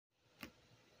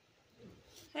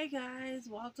Hey guys,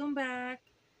 welcome back.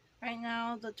 Right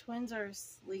now the twins are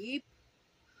asleep,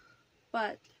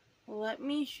 but let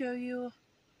me show you.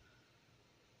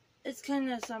 It's kind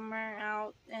of summer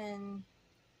out and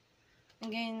I'm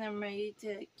getting them ready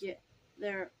to get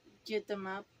them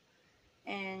up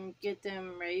and get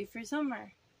them ready for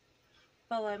summer.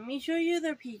 But let me show you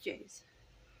their PJs.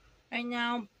 Right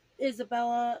now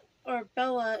Bella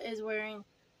is wearing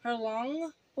her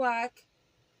long black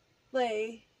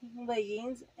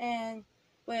leggings and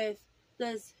with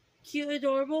this cute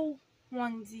adorable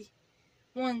onesie.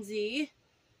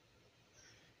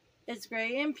 It's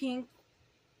gray and pink,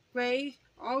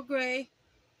 all gray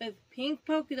with pink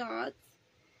polka dots.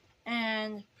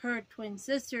 And her twin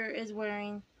sister is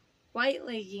wearing white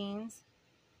leggings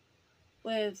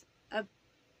with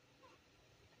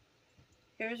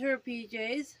here's her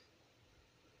PJs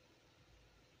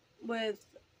with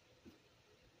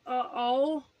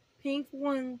all pink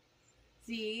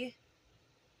onesie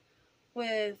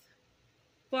with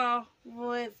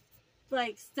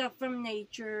like stuff from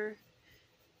nature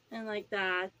and like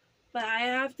that. But I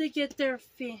have to get their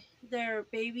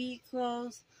baby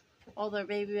clothes, all their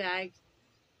baby bag,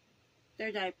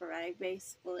 their diaper bag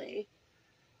basically,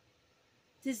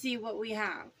 to see what we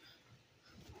have.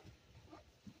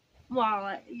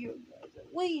 While you guys are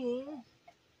waiting,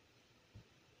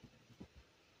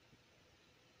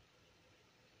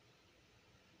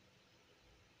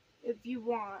 if you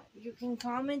want, you can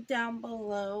comment down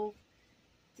below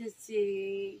to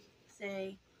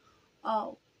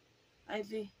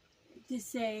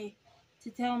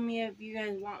tell me if you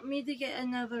guys want me to get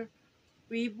another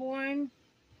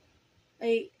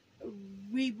a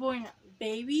reborn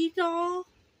baby doll,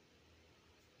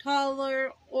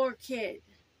 toddler, or kid.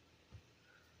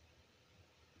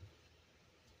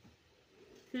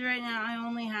 Because right now I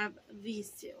only have these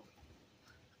two.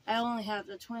 I only have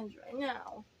the twins right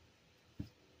now.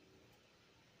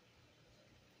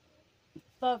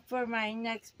 But for my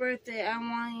next birthday, I'm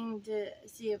wanting to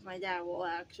see if my dad will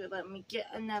actually let me get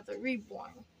another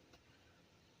reborn.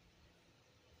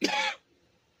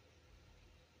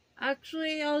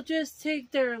 Actually, I'll just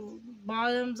take their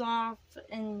bottoms off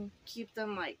and keep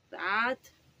them like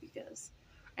that. Because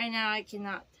right now I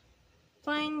cannot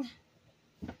find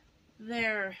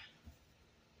their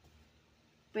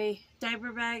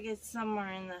diaper bag. It's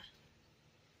somewhere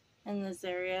in this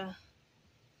area.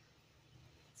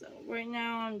 So right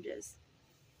now I'm just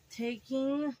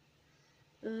taking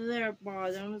their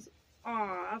bottoms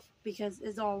off because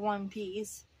it's all one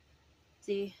piece.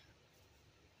 See?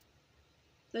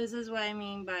 This is what I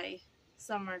mean by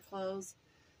summer clothes.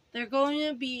 They're going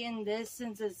to be in this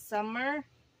since it's summer.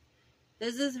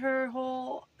 This is her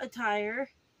whole attire.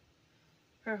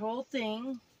 Her whole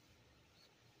thing.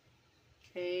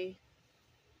 Okay.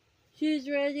 She's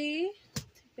ready to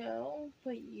go.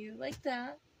 Put you like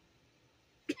that.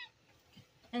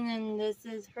 And then this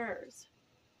is hers.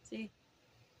 See?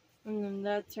 And then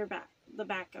that's her back. The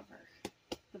back of her.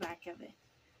 The back of it.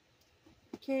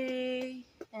 Okay.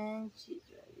 And she's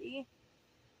ready.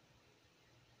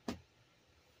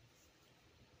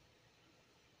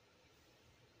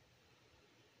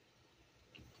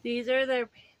 These are the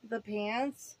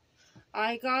pants.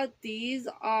 I got these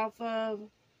off of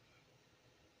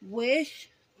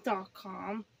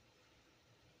Wish.com.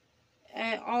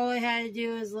 And all I had to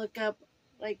do is look up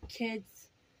like kids,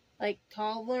 like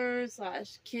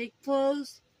toddler/kid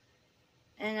clothes.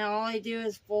 And all I do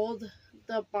is fold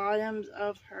the bottoms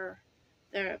of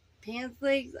their pants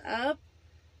legs up.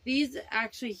 These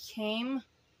actually came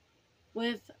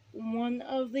with one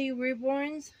of the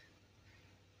reborns.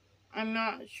 I'm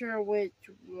not sure which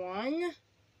one,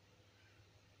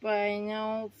 but I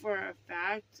know for a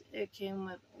fact it came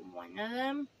with one of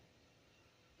them.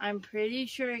 I'm pretty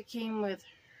sure it came with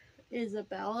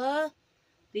Isabella.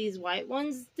 These white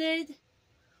ones did,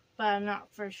 but I'm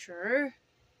not for sure.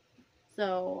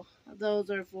 So those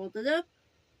are folded up.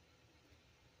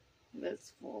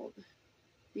 Let's fold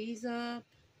these up.